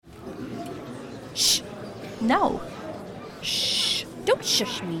No. Shh. Don't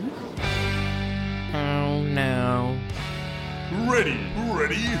shush me. Oh no. Ready.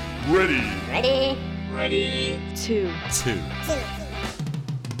 Two.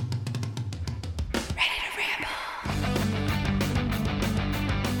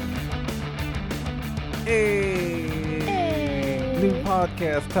 Hey. New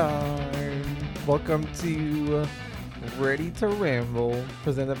podcast time. Welcome to Ready to Ramble,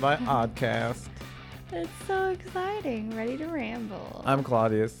 presented by Oddcast. It's so exciting. Ready to ramble. I'm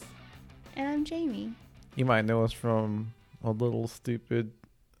Claudius. And I'm Jamie. You might know us from a little stupid,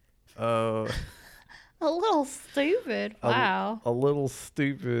 A little stupid. Wow. a little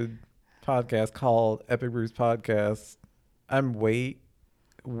stupid podcast called Epic Brews Podcast. I'm way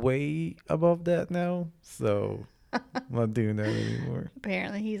above that now, so I'm not doing that anymore.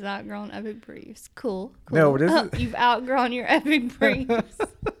 Apparently he's outgrown Epic Briefs. Cool. No, this is- You've outgrown your Epic Briefs.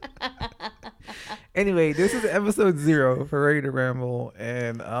 Anyway, this is episode 0 for Ready to Ramble,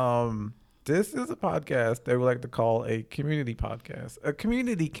 and this is a podcast that we like to call a community podcast, a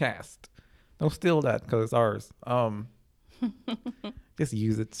community cast. Don't steal that because it's ours. Just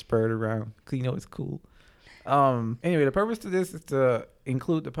use it, spread it around, because you know it's cool. Anyway, the purpose of this is to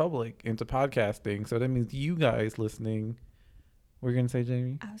include the public into podcasting, so that means you guys listening. What are you gonna say,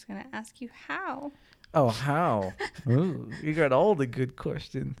 Jamie? I was going to ask you how. Oh, how? Ooh, you got all the good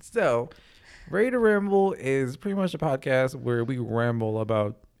questions. So, Ready to Ramble is pretty much a podcast where we ramble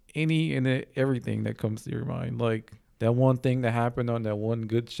about any and everything that comes to your mind. Like that one thing that happened on that one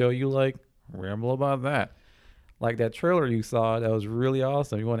good show you like, ramble about that. Like that trailer you saw that was really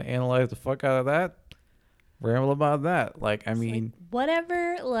awesome. You want to analyze the fuck out of that? Ramble about that. Like, I mean,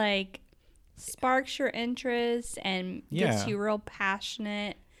 Whatever, sparks your interest and gets Yeah. you real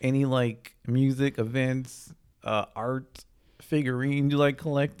passionate. any like music events, art, figurines you like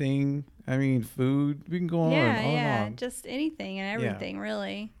collecting. I mean, food. We can go on and on. Just anything and everything,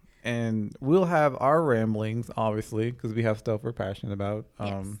 really. And we'll have our ramblings, obviously, because we have stuff we're passionate about.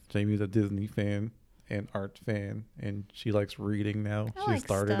 Yes. Jamie's a Disney fan and art fan, and she likes reading now. I She like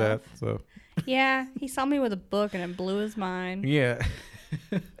started stuff. that, so Yeah, he saw me with a book and it blew his mind. yeah.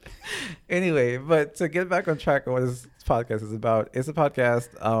 Anyway, but to get back on track on what this podcast is about, it's a podcast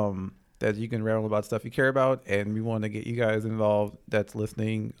that you can ramble about stuff you care about, and we want to get you guys involved that's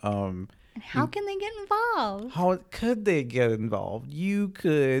listening. And how can they get involved? How could they get involved? You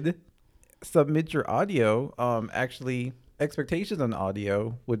could submit your audio. Actually, expectations on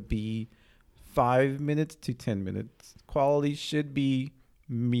audio would be 5 minutes to 10 minutes. Quality should be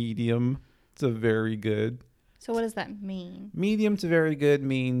medium to very good. So what does that mean? Medium to very good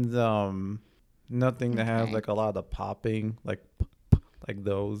means nothing that has Okay. like a lot of popping, like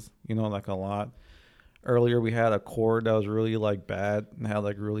those, like a lot. Earlier we had a chord that was really like bad and had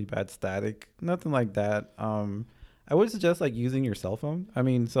like really bad static. Nothing like that. I would suggest like using your cell phone. I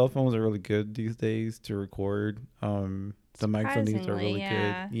mean, cell phones are really good these days to record. The mics on these are really Surprisingly,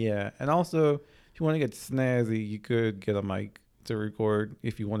 yeah. good. Yeah. And also, if you want to get snazzy, you could get a mic to record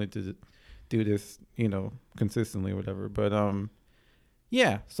if you wanted to do this, consistently or whatever. But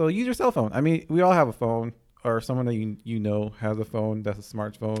yeah. So use your cell phone. I mean, we all have a phone, or someone that you know has a phone that's a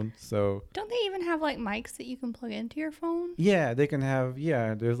smartphone. So Don't they even have mics that you can plug into your phone? yeah, they can have,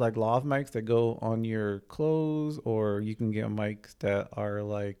 there's like lav mics that go on your clothes, or you can get mics that are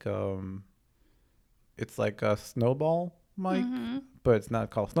like, it's like a snowball mic, but it's not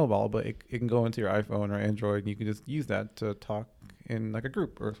called snowball, but it can go into your iPhone or Android, and you can just use that to talk in like a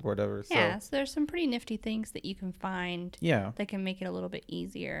group or whatever. Yeah, so there's some pretty nifty things that you can find Yeah. that can make it a little bit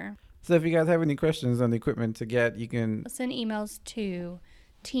easier. So if you guys have any questions on the equipment to get, you can, Send emails to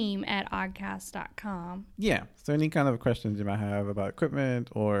team@oddcast.com. yeah. So any kind of questions you might have about equipment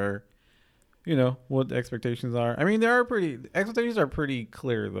or, what the expectations are. I mean, expectations are pretty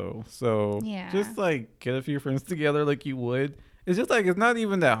clear though. So Yeah. just like get a few friends together like you would. It's just like, it's not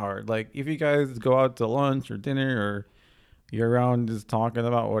even that hard. Like if you guys go out to lunch or dinner or you're around just talking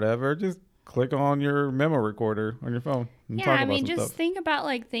about whatever, just click on your memo recorder on your phone and Yeah, talk I about mean, some just stuff. think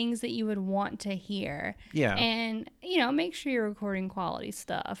about things that you would want to hear. Yeah. And, make sure you're recording quality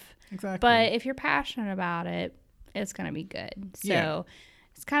stuff. Exactly. But if you're passionate about it, it's going to be good. So Yeah.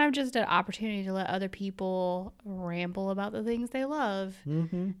 it's kind of just an opportunity to let other people ramble about the things they love,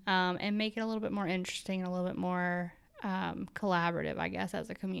 and make it a little bit more interesting and a little bit more collaborative, I guess, as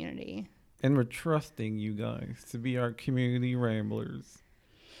a community. And we're trusting you guys to be our community ramblers.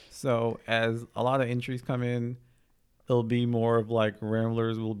 So as a lot of entries come in, it'll be more of like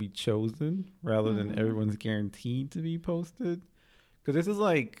ramblers will be chosen rather than everyone's guaranteed to be posted. Because this is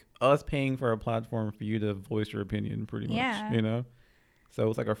like us paying for a platform for you to voice your opinion pretty much, Yeah. So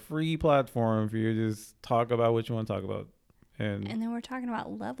it's like a free platform for you to just talk about what you want to talk about. And then we're talking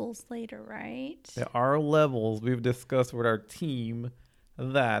about levels later, right? there are levels. We've discussed with our team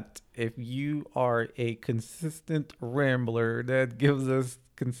that if you are a consistent rambler that gives us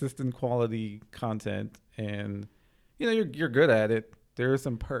consistent quality content and you're good at it, there are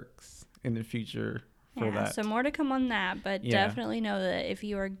some perks in the future for that. So more to come on that, but definitely know that if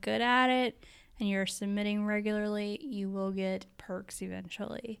you are good at it and you're submitting regularly, you will get perks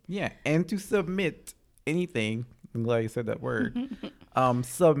eventually. Yeah, and to submit anything, I'm glad you said that word.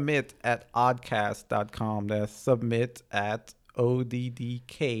 Submit at oddcast.com. That's submit at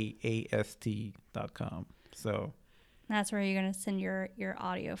oddcast.com. So that's where you're going to send your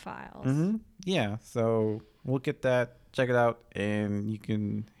audio files. Mm-hmm. Yeah, so we'll get that, check it out, and you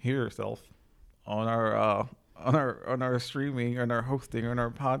can hear yourself on our streaming, on our hosting, on our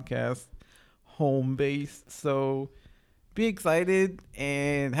podcast home base. So be excited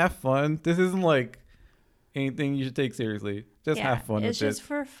and have fun. This isn't like anything you should take seriously. Just have fun with it. It's just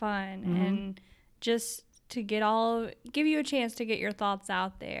for fun and just to give you a chance to get your thoughts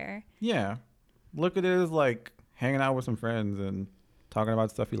out there. Yeah. Look at it as like hanging out with some friends and talking about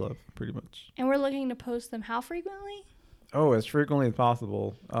stuff you love, pretty much. And we're looking to post them how frequently? Oh, as frequently as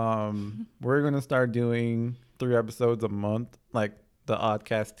possible. We're going to start doing 3 episodes a month, like the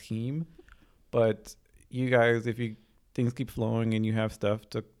Oddcast team. But you guys, if things keep flowing and you have stuff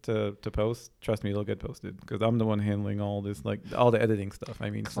to post, trust me, it'll get posted because I'm the one handling all this, like all the editing stuff. I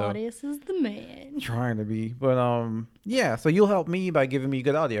mean, Claudius is the man. Trying to be, but yeah. So you'll help me by giving me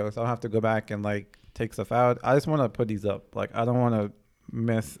good audio, so I'll have to go back and like take stuff out. I just want to put these up. Like I don't want to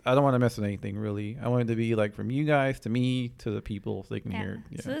mess with anything really. I want it to be like from you guys to me to the people so they can hear it.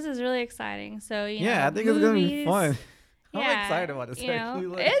 Yeah. So this is really exciting. So I think it's gonna be fun. I'm excited about this.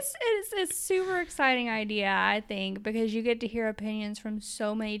 It's super exciting idea, I think, because you get to hear opinions from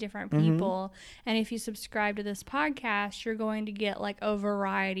so many different people. And if you subscribe to this podcast, you're going to get like a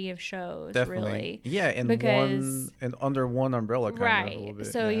variety of shows. Definitely. Really. Yeah, under one umbrella kind of a little bit.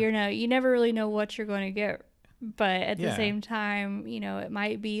 So you never really know what you're going to get. But at the same time, it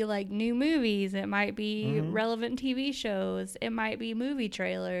might be like new movies. It might be relevant TV shows. It might be movie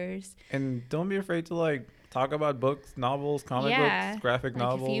trailers. And don't be afraid to like talk about books, novels, comic books, graphic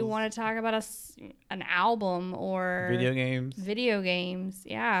novels. If you want to talk about an album or video games,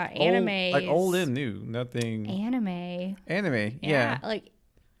 anime, like old and new, nothing. Anime, yeah, like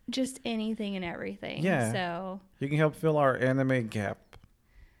just anything and everything. Yeah, so you can help fill our anime gap.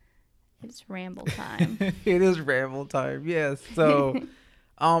 It's ramble time. It is ramble time. Yes. So,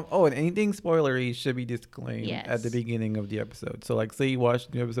 and anything spoilery should be disclaimed at the beginning of the episode. So, like, say you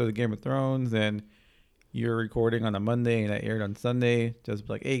watched the episode of Game of Thrones and you're recording on a Monday and that aired on Sunday, just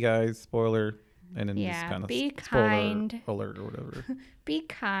be like, hey guys, spoiler, and then just kind of be kind, alert or whatever. Be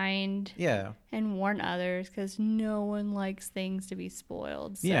kind, and warn others because no one likes things to be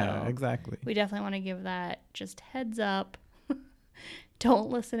spoiled. So yeah, exactly. We definitely want to give that just heads up.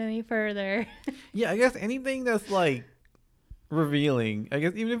 Don't listen any further. Yeah, I guess anything that's like revealing, I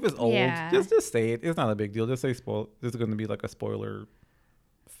guess even if it's old, just say it. It's not a big deal. Just say this is going to be like a spoiler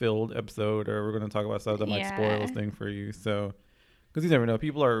filled episode, or we're going to talk about stuff that might spoil this thing for you. So, because you never know,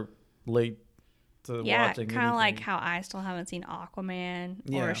 people are late to watching. Kind of like how I still haven't seen Aquaman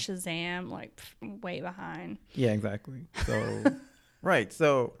or Shazam, like way behind. Yeah, exactly. So, right.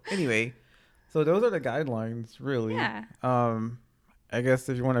 So anyway, so those are the guidelines, really. Yeah. I guess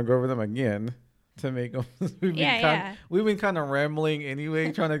if you want to go over them again to make them, we've been kind of rambling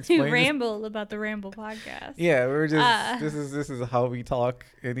anyway, trying to explain. We ramble about the Ramble podcast. Yeah, we're just this is how we talk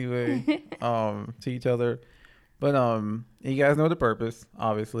anyway, to each other. But you guys know the purpose,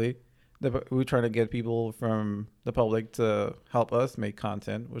 obviously. We're trying to get people from the public to help us make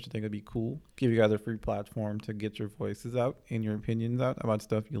content, which I think would be cool. Give you guys a free platform to get your voices out and your opinions out about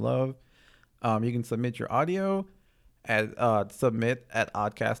stuff you love. You can submit your audio at submit at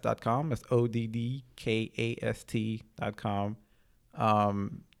oddcast.com. That's oddcast.com.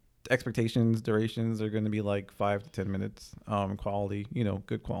 Expectations, durations are going to be like 5 to 10 minutes. Quality,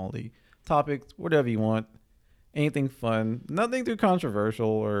 good quality topics, whatever you want. Anything fun, nothing too controversial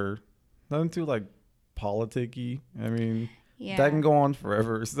or nothing too like politicky. I mean, that can go on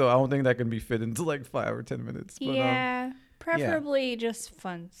forever. So I don't think that can be fit into like 5 or 10 minutes. But, preferably just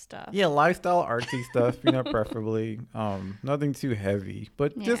fun stuff. Yeah, lifestyle, artsy stuff, preferably. Nothing too heavy,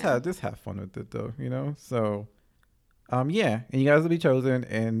 but just have fun with it though, So, and you guys will be chosen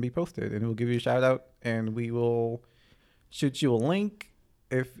and be posted, and we'll give you a shout out, and we will shoot you a link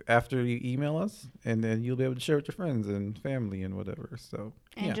if after you email us, and then you'll be able to share with your friends and family and whatever. So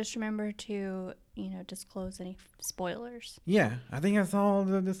and just remember to disclose any spoilers. Yeah, I think that's all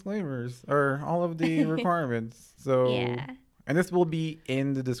the disclaimers or all of the requirements. So and this will be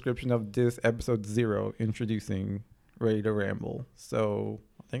in the description of this episode 0, introducing Ready to Ramble. So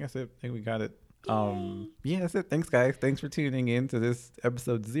I think that's it. I think we got it. Yeah, that's it. Thanks, guys. Thanks for tuning in to this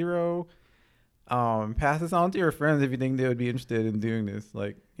episode 0. Pass this on to your friends if you think they would be interested in doing this.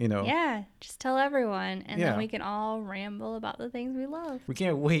 Yeah, just tell everyone, and then we can all ramble about the things we love. We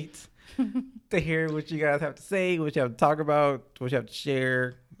can't wait to hear what you guys have to say, what you have to talk about, what you have to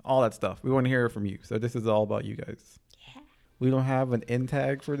share, all that stuff. We want to hear it from you. So this is all about you guys. Yeah. We don't have an end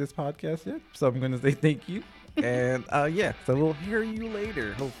tag for this podcast yet, so I'm going to say thank you. And so we'll hear you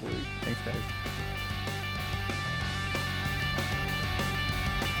later, hopefully. Thanks, guys.